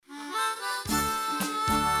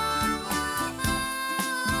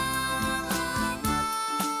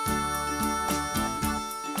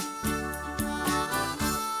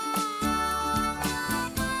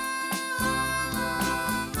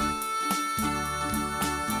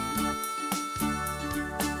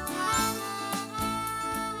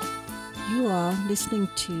listening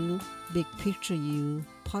to Big Picture You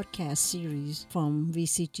podcast series from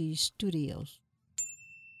VCG Studios.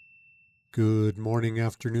 Good morning,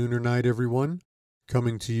 afternoon, or night, everyone.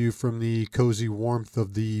 Coming to you from the cozy warmth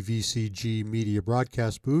of the VCG Media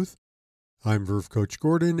Broadcast booth. I'm Verve Coach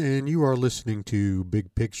Gordon, and you are listening to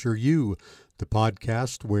Big Picture You, the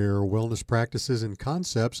podcast where wellness practices and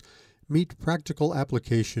concepts meet practical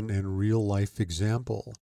application and real-life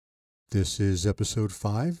example. This is episode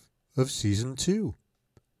 5 of Season 2.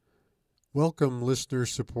 Welcome,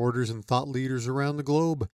 listeners, supporters, and thought leaders around the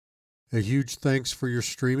globe. A huge thanks for your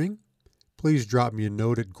streaming. Please drop me a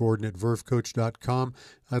note at gordon@vervecoach.com.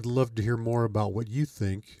 I'd love to hear more about what you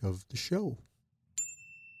think of the show.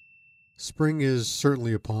 Spring is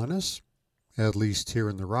certainly upon us, at least here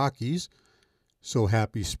in the Rockies. So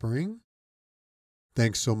happy spring.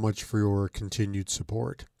 Thanks so much for your continued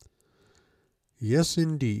support. Yes,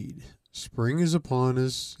 indeed. Spring is upon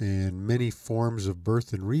us, and many forms of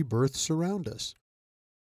birth and rebirth surround us.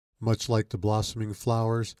 Much like the blossoming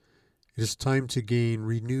flowers, it is time to gain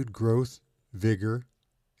renewed growth, vigor,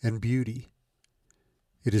 and beauty.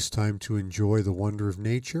 It is time to enjoy the wonder of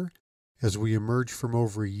nature as we emerge from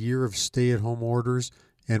over a year of stay-at-home orders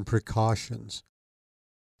and precautions.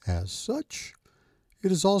 As such,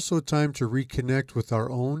 it is also time to reconnect with our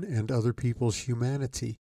own and other people's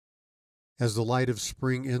humanity. As the light of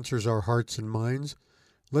spring enters our hearts and minds,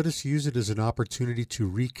 let us use it as an opportunity to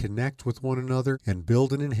reconnect with one another and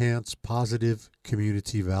build and enhance positive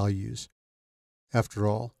community values. After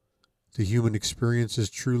all, the human experience is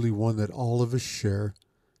truly one that all of us share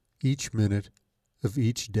each minute of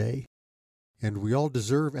each day, and we all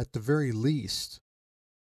deserve, at the very least,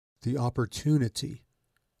 the opportunity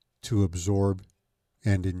to absorb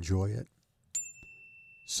and enjoy it.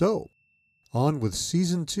 So, on with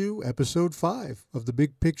Season 2, Episode 5 of the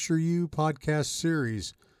Big Picture You podcast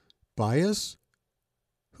series. Bias?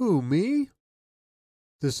 Who, me?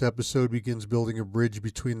 This episode begins building a bridge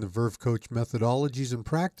between the Verve Coach methodologies and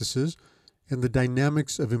practices and the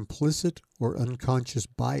dynamics of implicit or unconscious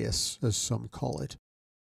bias, as some call it,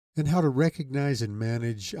 and how to recognize and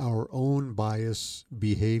manage our own bias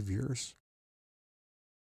behaviors.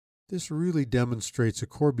 This really demonstrates a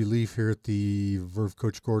core belief here at the Verve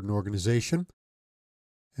Coach Gordon organization,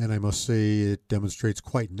 and I must say it demonstrates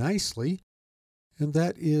quite nicely, and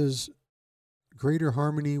that is greater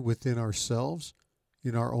harmony within ourselves,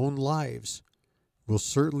 in our own lives, will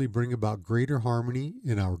certainly bring about greater harmony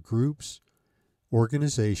in our groups,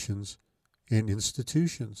 organizations, and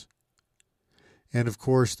institutions. And of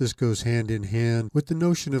course, this goes hand in hand with the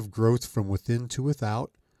notion of growth from within to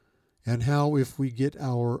without, and how if we get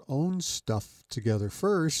our own stuff together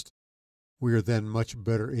first, we are then much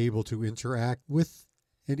better able to interact with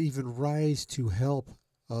and even rise to help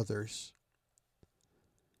others.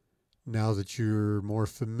 Now that you're more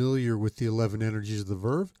familiar with the 11 energies of the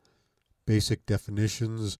Verve, basic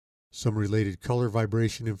definitions, some related color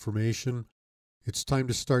vibration information, it's time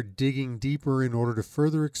to start digging deeper in order to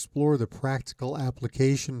further explore the practical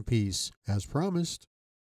application piece, as promised,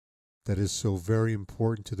 that is so very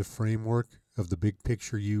important to the framework of the Big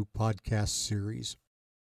Picture You podcast series.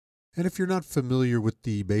 And if you're not familiar with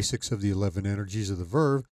the basics of the 11 energies of the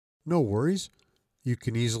Verve, no worries. You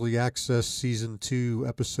can easily access Season 2,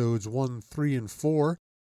 Episodes 1, 3, and 4,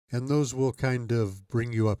 and those will kind of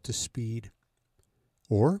bring you up to speed.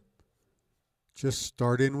 Or just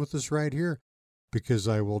start in with us right here, because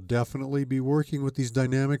I will definitely be working with these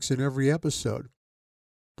dynamics in every episode,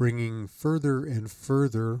 bringing further and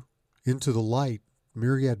further into the light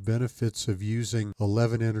myriad benefits of using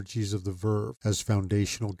 11 energies of the Verve as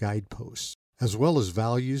foundational guideposts, as well as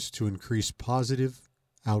values to increase positive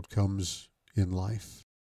outcomes in life.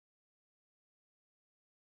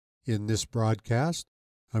 In this broadcast,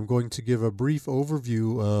 I'm going to give a brief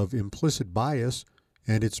overview of implicit bias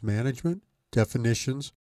and its management,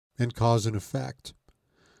 definitions, and cause and effect.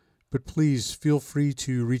 But please feel free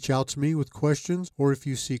to reach out to me with questions or if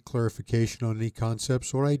you seek clarification on any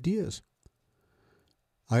concepts or ideas.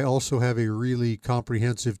 I also have a really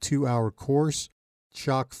comprehensive 2-hour course,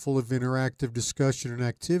 chock full of interactive discussion and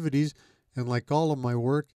activities, and like all of my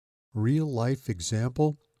work, real-life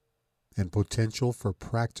example and potential for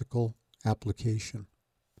practical application.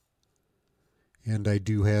 And I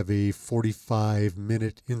do have a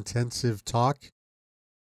 45-minute intensive talk.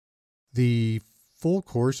 The full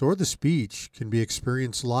course or the speech can be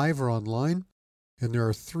experienced live or online, and there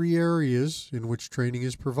are 3 areas in which training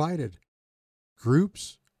is provided: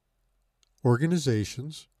 groups,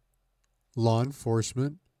 organizations, law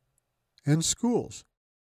enforcement, and schools.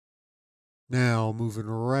 Now, moving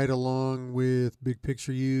right along with Big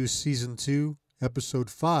Picture You, Season 2, Episode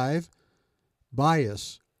 5,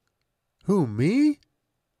 Bias. Who, me?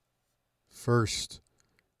 First,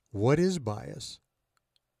 what is bias?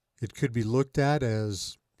 It could be looked at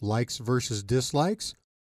as likes versus dislikes,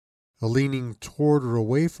 a leaning toward or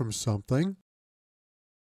away from something.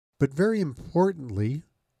 But very importantly,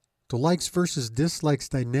 the likes versus dislikes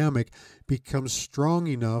dynamic becomes strong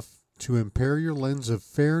enough to impair your lens of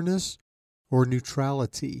fairness or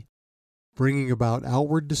neutrality, bringing about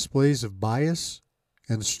outward displays of bias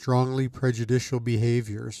and strongly prejudicial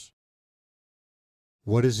behaviors.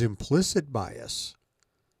 What is implicit bias?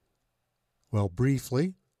 Well,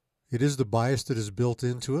 briefly, it is the bias that is built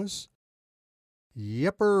into us.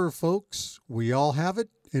 Yepper, folks, we all have it,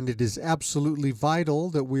 and it is absolutely vital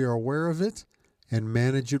that we are aware of it and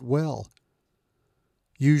manage it well.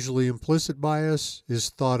 Usually, implicit bias is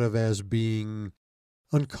thought of as being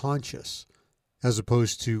unconscious, as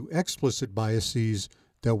opposed to explicit biases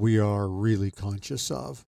that we are really conscious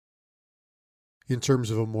of. In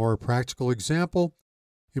terms of a more practical example,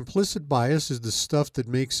 implicit bias is the stuff that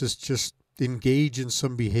makes us just engage in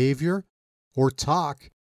some behavior or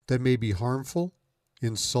talk that may be harmful,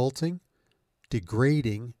 insulting,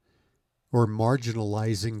 degrading, or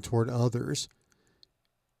marginalizing toward others.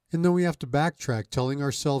 And then we have to backtrack, telling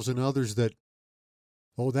ourselves and others that,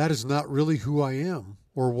 oh, that is not really who I am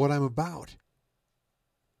or what I'm about.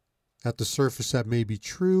 At the surface, that may be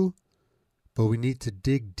true, but we need to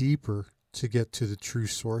dig deeper to get to the true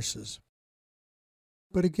sources.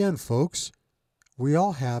 But again, folks, we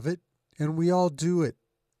all have it and we all do it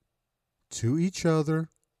to each other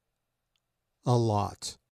a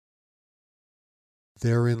lot.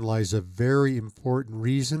 Therein lies a very important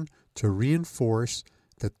reason to reinforce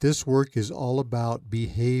that this work is all about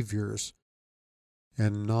behaviors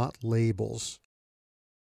and not labels.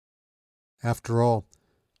 After all,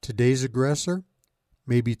 today's aggressor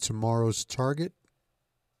may be tomorrow's target,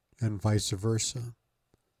 and vice versa.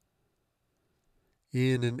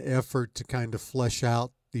 In an effort to kind of flesh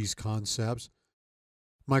out these concepts,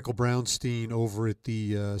 Michael Brownstein over at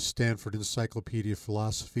the Stanford Encyclopedia of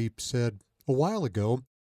Philosophy said a while ago,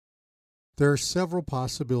 there are several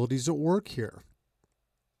possibilities at work here.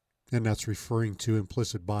 And that's referring to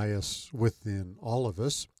implicit bias within all of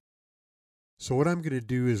us. So what I'm going to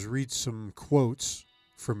do is read some quotes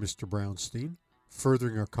from Mr. Brownstein,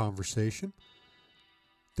 furthering our conversation.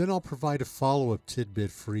 Then I'll provide a follow-up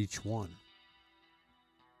tidbit for each one.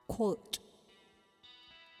 Quote.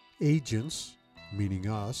 Agents, meaning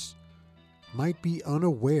us, might be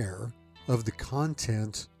unaware of the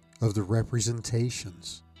content of the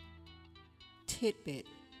representations. Tidbit.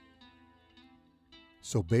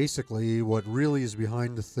 So basically, what really is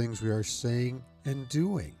behind the things we are saying and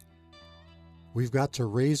doing. We've got to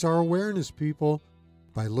raise our awareness, people,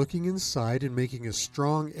 by looking inside and making a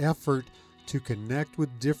strong effort to connect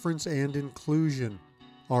with difference and inclusion,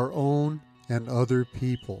 our own and other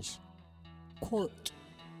people's. Quote.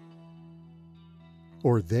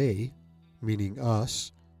 Or they, meaning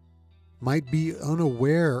us, might be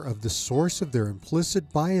unaware of the source of their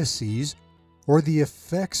implicit biases or the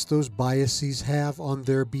effects those biases have on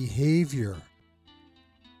their behavior.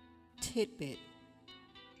 Tidbit.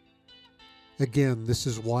 Again, this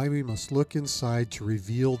is why we must look inside to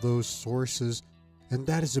reveal those sources, and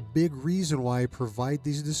that is a big reason why I provide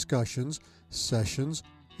these discussions, sessions,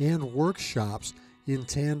 and workshops in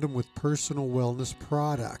tandem with personal wellness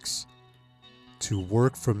products to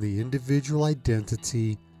work from the individual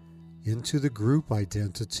identity into the group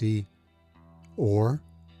identity, or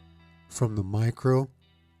from the micro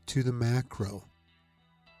to the macro.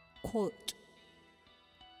 Quote.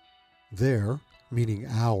 Their, meaning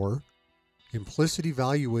our, implicit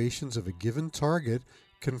evaluations of a given target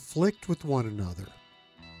conflict with one another.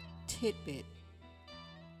 Tidbit.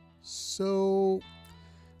 So,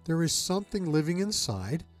 there is something living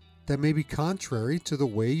inside that may be contrary to the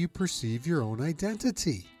way you perceive your own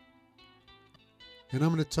identity. And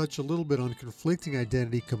I'm going to touch a little bit on conflicting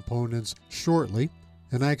identity components shortly,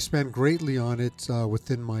 and I expand greatly on it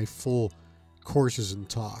within my full courses and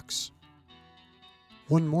talks.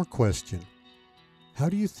 One more question. How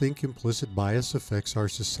do you think implicit bias affects our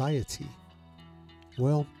society?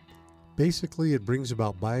 Well, basically it brings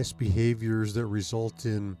about biased behaviors that result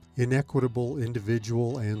in inequitable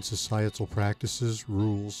individual and societal practices,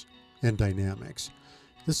 rules, and dynamics.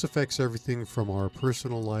 This affects everything from our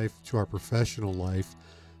personal life to our professional life,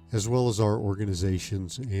 as well as our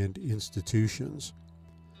organizations and institutions.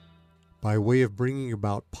 By way of bringing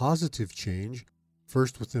about positive change,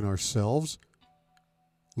 first within ourselves,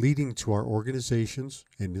 leading to our organizations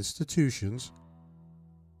and institutions,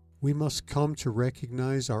 we must come to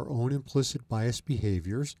recognize our own implicit bias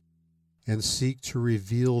behaviors and seek to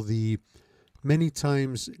reveal the many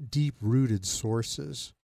times deep-rooted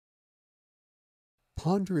sources.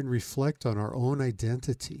 Ponder and reflect on our own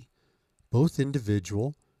identity, both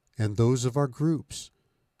individual and those of our groups,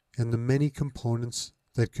 and the many components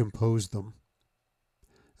that compose them.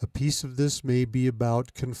 A piece of this may be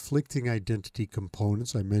about conflicting identity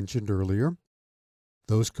components I mentioned earlier,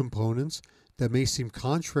 those components that may seem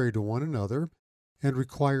contrary to one another and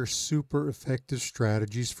require super effective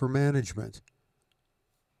strategies for management.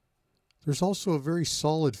 There's also a very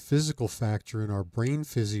solid physical factor in our brain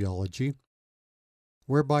physiology,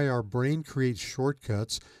 whereby our brain creates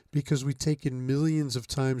shortcuts because we take in millions of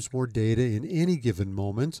times more data in any given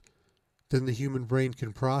moment than the human brain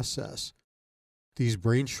can process. These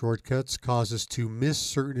brain shortcuts cause us to miss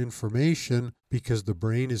certain information because the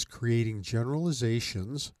brain is creating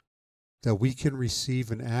generalizations that we can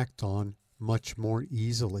receive and act on much more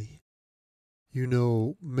easily. You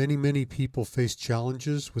know, many people face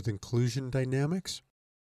challenges with inclusion dynamics,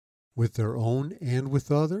 with their own and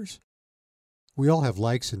with others. We all have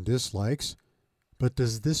likes and dislikes, but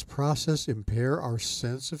does this process impair our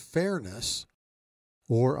sense of fairness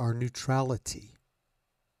or our neutrality?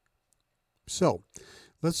 So,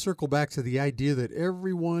 let's circle back to the idea that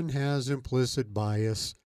everyone has implicit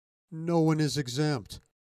bias. No one is exempt.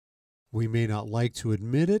 We may not like to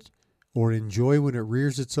admit it or enjoy when it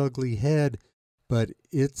rears its ugly head, but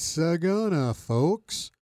it's gonna,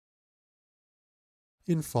 folks.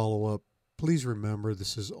 In follow-up, please remember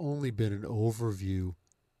this has only been an overview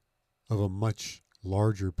of a much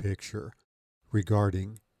larger picture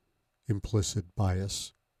regarding implicit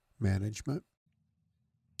bias management.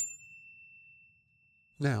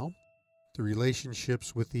 Now, the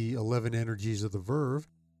relationships with the 11 energies of the Verve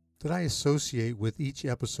that I associate with each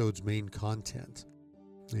episode's main content.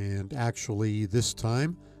 And actually, this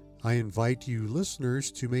time, I invite you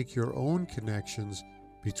listeners to make your own connections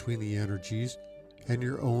between the energies and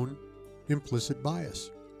your own implicit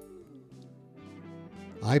bias.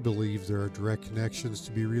 I believe there are direct connections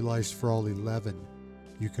to be realized for all 11.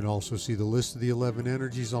 You can also see the list of the 11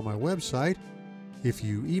 energies on my website. If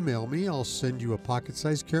you email me, I'll send you a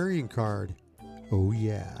pocket-sized carrying card. Oh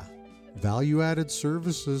yeah, value-added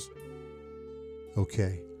services.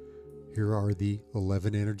 Okay, here are the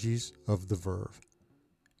 11 energies of the Verve.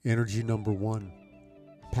 Energy number 1,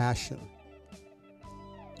 passion.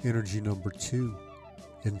 Energy number 2,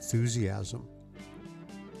 enthusiasm.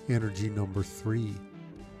 Energy number 3,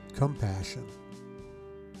 compassion.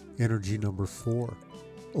 Energy number 4,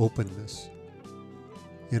 openness.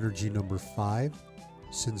 Energy number 5,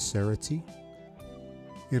 sincerity.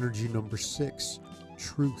 Energy number 6,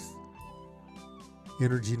 truth.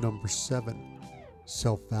 Energy number 7,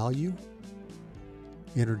 self-value.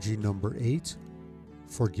 Energy number 8,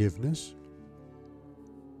 forgiveness.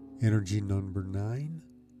 Energy number 9,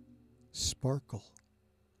 sparkle.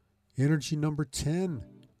 Energy number 10,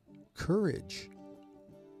 courage.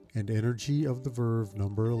 And energy of the Verve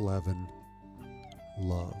number 11,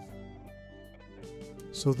 love.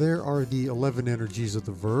 So there are the 11 energies of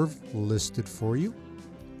the Verve listed for you.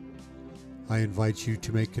 I invite you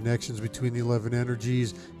to make connections between the 11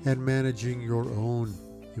 energies and managing your own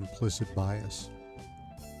implicit bias.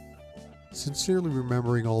 Sincerely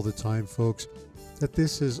remembering all the time, folks, that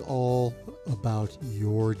this is all about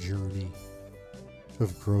your journey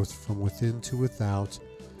of growth from within to without,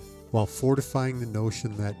 while fortifying the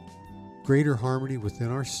notion that greater harmony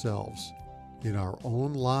within ourselves, in our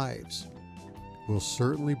own lives, will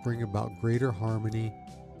certainly bring about greater harmony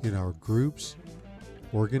in our groups,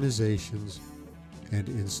 organizations, and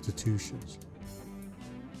institutions.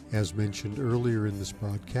 As mentioned earlier in this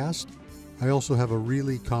broadcast, I also have a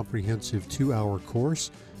really comprehensive 2-hour course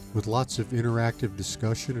with lots of interactive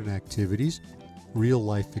discussion and activities,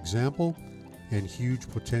 real-life example, and huge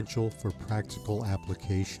potential for practical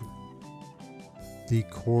application. The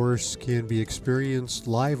course can be experienced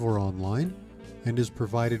live or online and is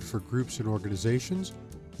provided for groups and organizations,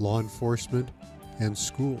 law enforcement, and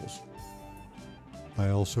schools. I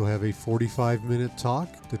also have a 45-minute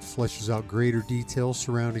talk that fleshes out greater details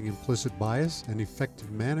surrounding implicit bias and effective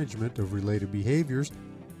management of related behaviors.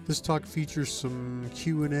 This talk features some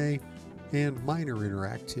Q&A and minor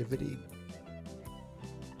interactivity.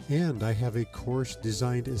 And I have a course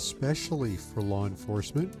designed especially for law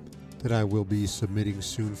enforcement that I will be submitting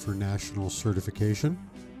soon for national certification.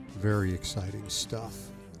 Very exciting stuff.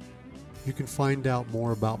 You can find out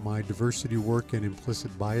more about my diversity work and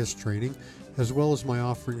implicit bias training, as well as my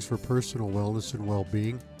offerings for personal wellness and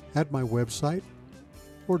well-being at my website,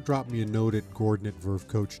 or drop me a note at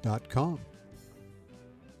gordon@vervecoach.com.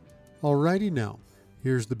 Alrighty now,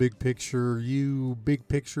 here's the big picture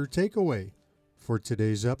takeaway for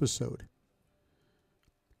today's episode.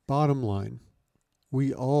 Bottom line,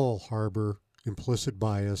 we all harbor implicit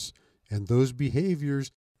bias, and those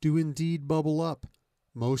behaviors do indeed bubble up,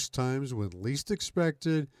 most times when least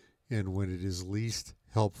expected and when it is least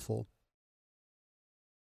helpful.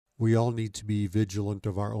 We all need to be vigilant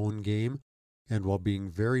of our own game, and while being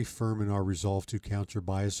very firm in our resolve to counter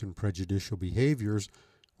bias and prejudicial behaviors,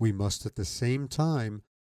 we must at the same time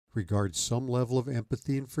regard some level of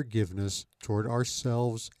empathy and forgiveness toward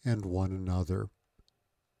ourselves and one another,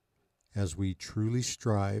 as we truly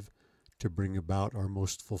strive to bring about our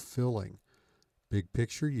most fulfilling big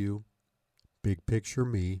picture you, big picture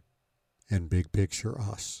me, and big picture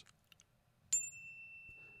us.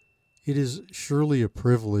 It is surely a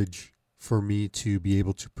privilege for me to be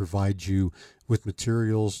able to provide you with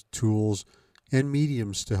materials, tools, and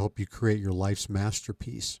mediums to help you create your life's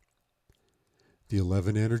masterpiece. The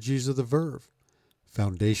 11 energies of the Verve,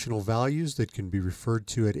 foundational values that can be referred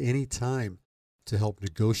to at any time to help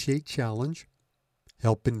negotiate challenge,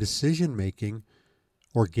 help in decision making,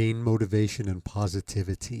 or gain motivation and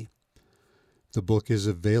positivity. The book is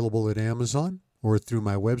available at Amazon or through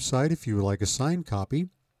my website if you would like a signed copy.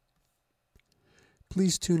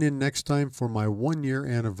 Please tune in next time for my 1-year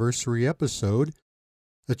anniversary episode,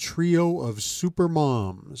 a trio of super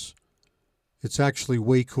moms. It's actually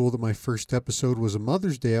way cool that my first episode was a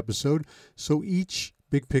Mother's Day episode, so each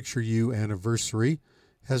Big Picture You anniversary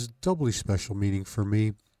has doubly special meaning for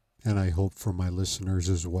me, and I hope for my listeners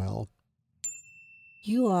as well.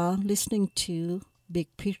 You are listening to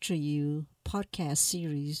Big Picture You podcast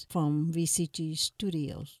series from VCG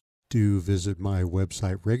Studios. Do visit my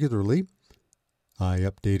website regularly. I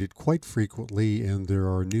update it quite frequently, and there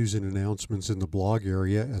are news and announcements in the blog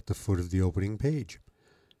area at the foot of the opening page.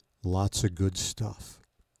 Lots of good stuff.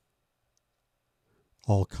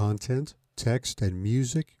 All content, text, and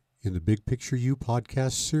music in the Big Picture You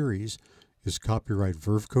podcast series is copyright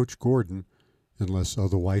Verve Coach Gordon unless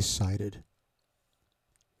otherwise cited.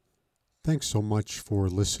 Thanks so much for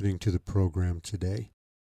listening to the program today.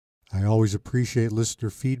 I always appreciate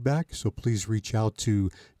listener feedback, so please reach out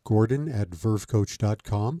to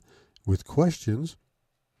Gordon@vervecoach.com with questions,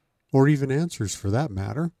 or even answers for that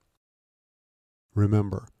matter.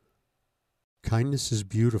 Remember, kindness is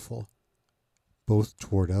beautiful, both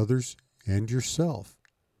toward others and yourself,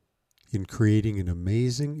 in creating an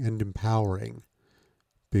amazing and empowering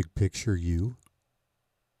big picture you,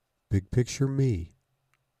 big picture me,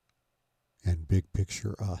 and big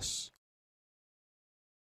picture us.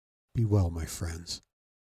 Be well, my friends.